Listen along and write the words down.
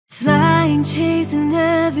been chasing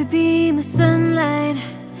every beam of sunlight.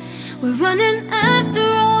 We're running after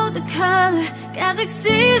all the color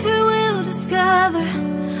galaxies we will discover.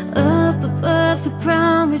 Up above the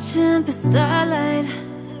ground, reaching for starlight.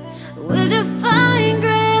 We're defying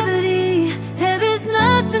gravity, there is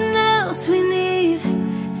nothing else we need.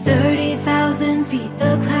 30,000 feet,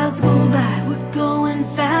 the clouds go by, we're going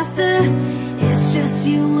faster. It's just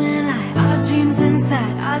you and I, our dreams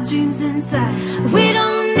inside, our dreams inside. We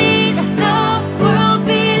don't need the world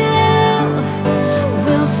below.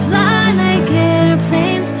 We'll fly like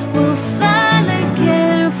airplanes, we'll fly like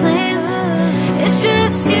airplanes. It's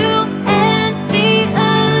just you and me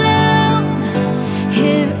alone,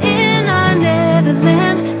 here in our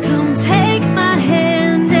Neverland. Come take my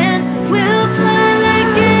hand and we'll fly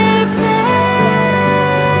like airplanes.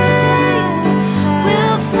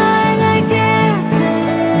 We'll fly like airplanes.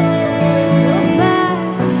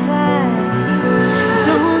 We'll fly.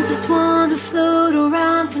 Don't just wanna float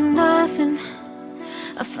around for nothing.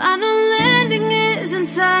 Our final landing is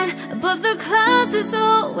inside. Above the clouds there's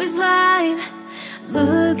always light.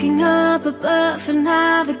 Looking up above for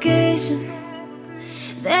navigation.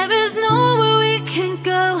 There is nowhere we can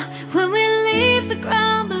go when we leave the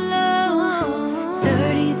ground below.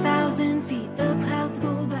 30,000 feet, the clouds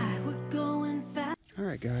go by, we're going fast.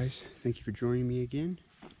 Alright guys, thank you for joining me again.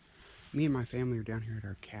 Me and my family are down here at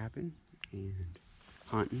our cabin and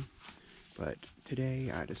hunting. But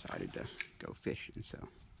today I decided to go fishing, so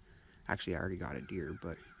actually I already got a deer,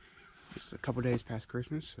 but it's a couple days past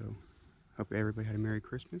Christmas, so hope everybody had a Merry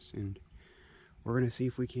Christmas, and we're gonna see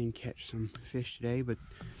if we can catch some fish today. But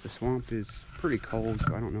the swamp is pretty cold,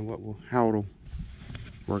 so I don't know how it'll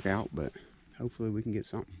work out, but hopefully we can get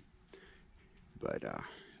something. But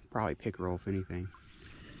probably pickerel if anything.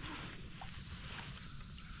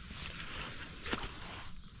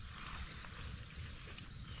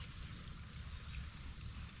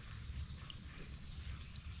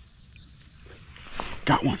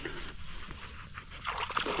 Got one.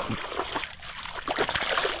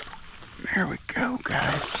 There we go,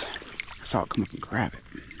 guys. I saw it come up and grab it.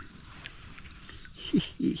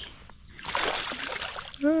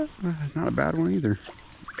 Not a bad one either.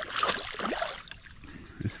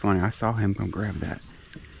 It's funny, I saw him come grab that.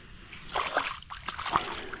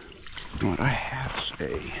 You know what, I have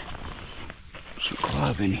some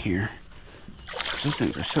glove in here. Those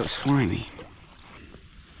things are so slimy.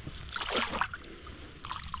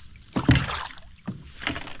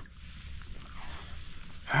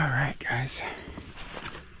 Alright guys.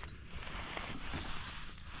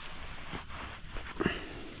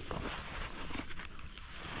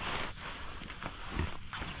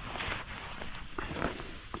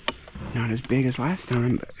 Not as big as last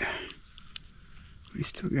time, but we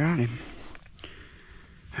still got him.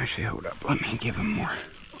 Actually, hold up, let me give him more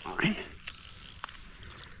line.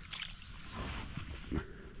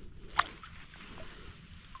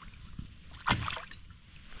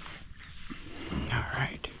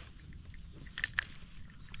 Alright.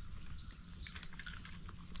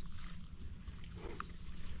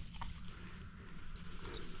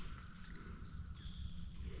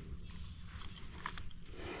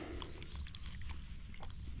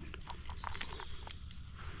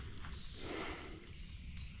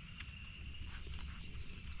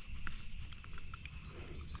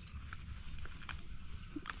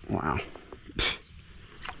 Wow.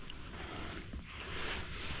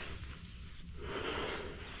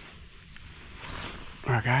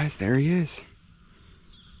 Alright guys, there he is.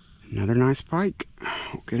 Another nice pike.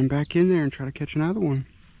 We'll get him back in there and try to catch another one.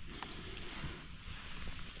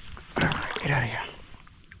 Alright, get out of here.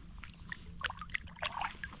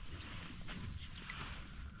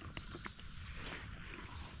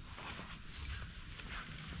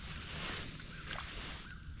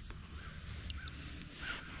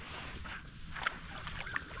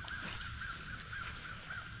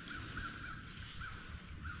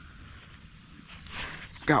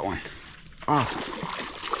 Got one. Awesome.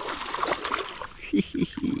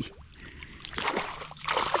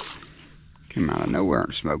 Came out of nowhere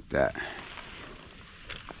and smoked that.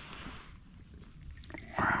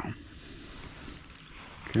 Wow.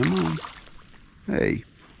 Come on. Hey.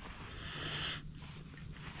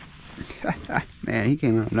 Man, he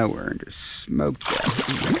came out of nowhere and just smoked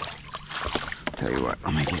that. Tell you what,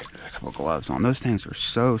 let me get a couple gloves on. Those things are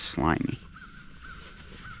so slimy.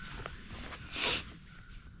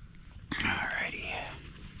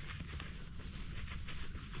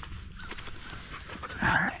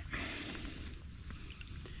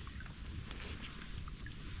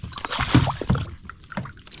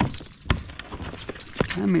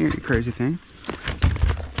 Come here, you crazy thing.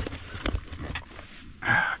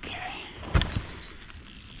 Okay.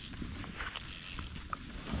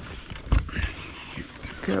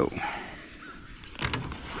 go.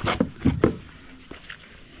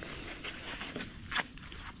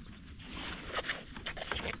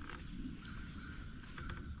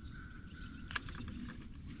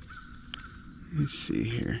 Let's see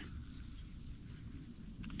here.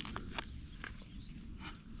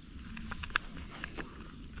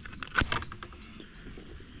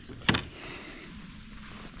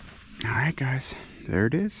 Alright guys, there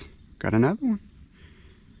it is. Got another one.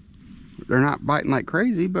 They're not biting like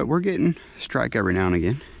crazy, but we're getting a strike every now and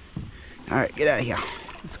again. Alright, get out of here.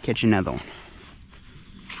 Let's catch another one.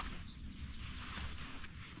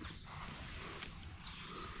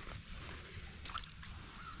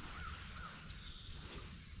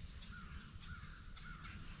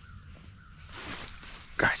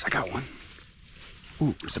 Guys, I got one.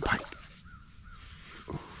 Ooh, there's a pike.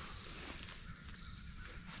 Ooh.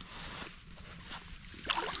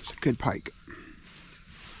 It's a good pike.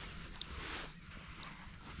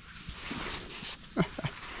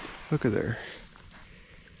 Look at there.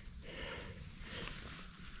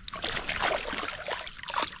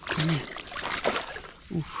 Come here.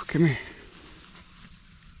 Ooh, come here.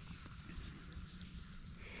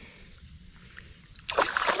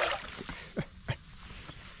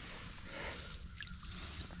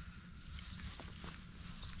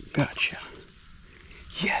 Gotcha.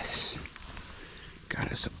 Yes. Got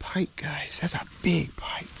us a pike, guys. That's a big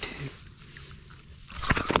pike, dude.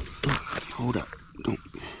 Hold up. Don't.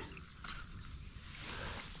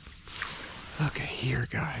 Look at here,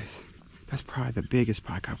 guys. That's probably the biggest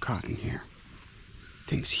pike I've caught in here.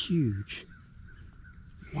 Thing's huge.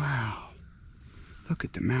 Wow. Look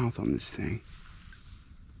at the mouth on this thing.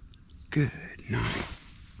 Good night.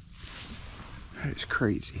 That is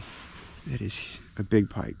crazy. That is a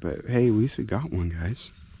big pike, but hey, at least we got one,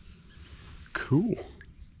 guys. Cool.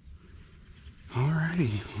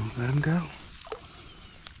 Alrighty, we'll let him go.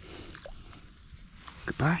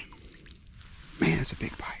 Goodbye. Man, that's a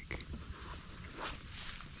big pike.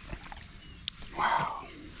 Wow.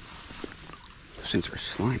 Those things are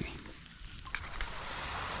slimy.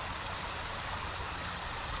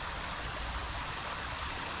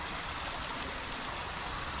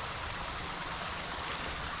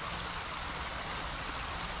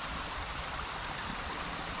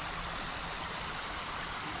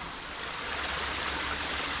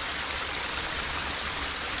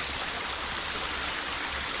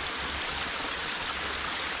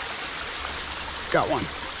 Got one.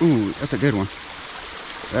 Ooh, that's a good one.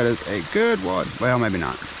 That is a good one. Well, maybe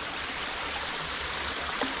not.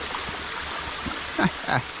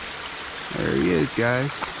 There he is,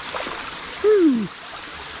 guys. Woo.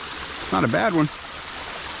 Not a bad one.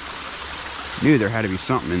 Knew there had to be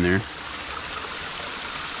something in there.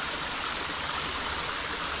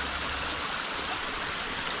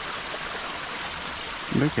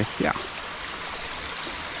 Okay, yeah.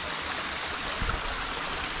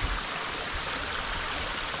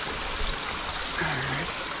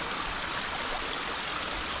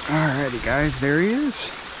 Alrighty guys, there he is.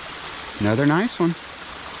 Another nice one.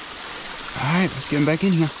 Alright, let's get him back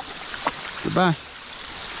in here. Goodbye.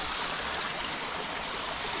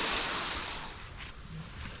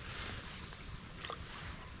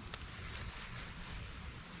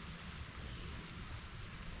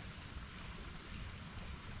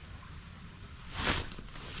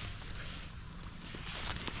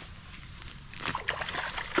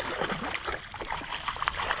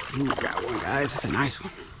 Ooh, got one, guys. It's a nice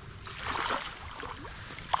one.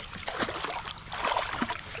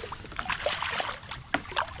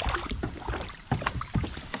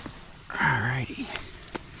 Alrighty.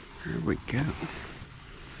 Here we go.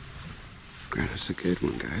 Got us a good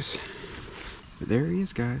one, guys. But there he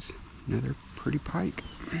is, guys. Another pretty pike.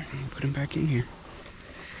 Put him back in here.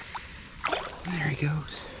 There he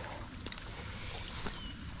goes.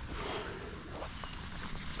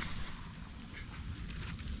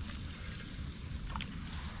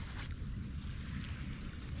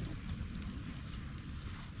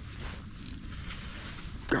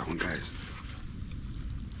 Got one, guys.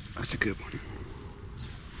 That's a good one.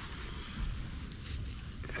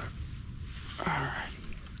 Alright.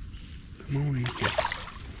 Come on in.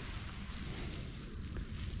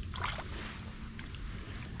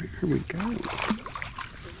 Here we go.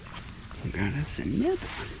 We got us another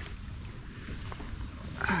one.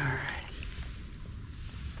 Alright.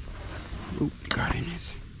 Oop, got in it.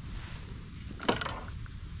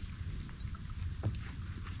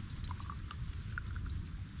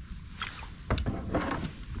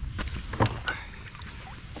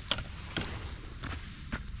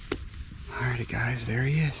 Alrighty guys, there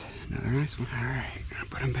he is. Another nice one. Alright, gonna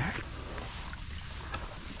put him back.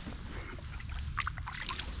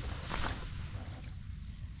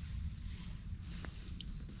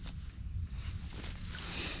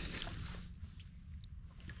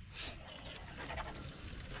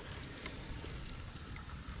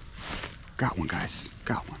 Got one, guys.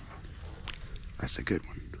 Got one. That's a good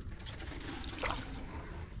one.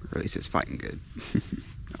 Or at least it's fighting good.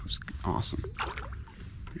 That was awesome.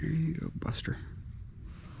 There you go, Buster.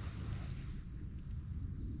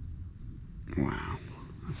 Wow,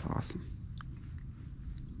 that's awesome.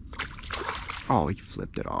 Oh, he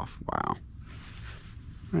flipped it off. Wow.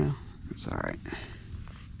 Well, that's alright.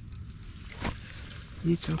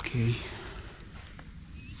 It's okay.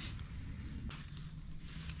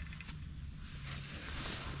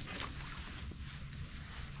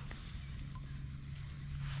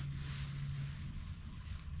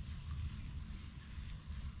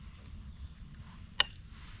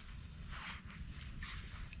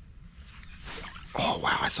 Oh,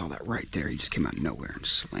 wow, I saw that right there. He just came out of nowhere and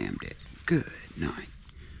slammed it. Good night.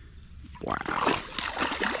 Wow.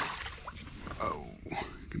 Oh,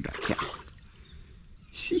 come back here.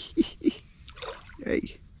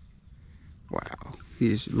 Hey. Wow. He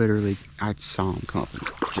just literally, I saw him come up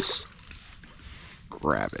and just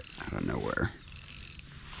grab it out of nowhere.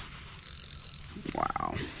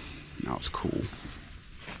 Wow. That was cool.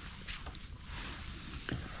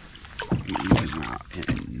 He came out and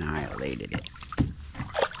annihilated it.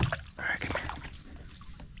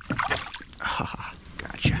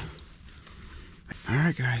 Gotcha.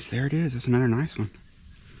 Alright guys, there it is. That's another nice one.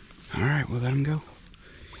 Alright, we'll let him go.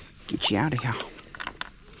 Get you out of here.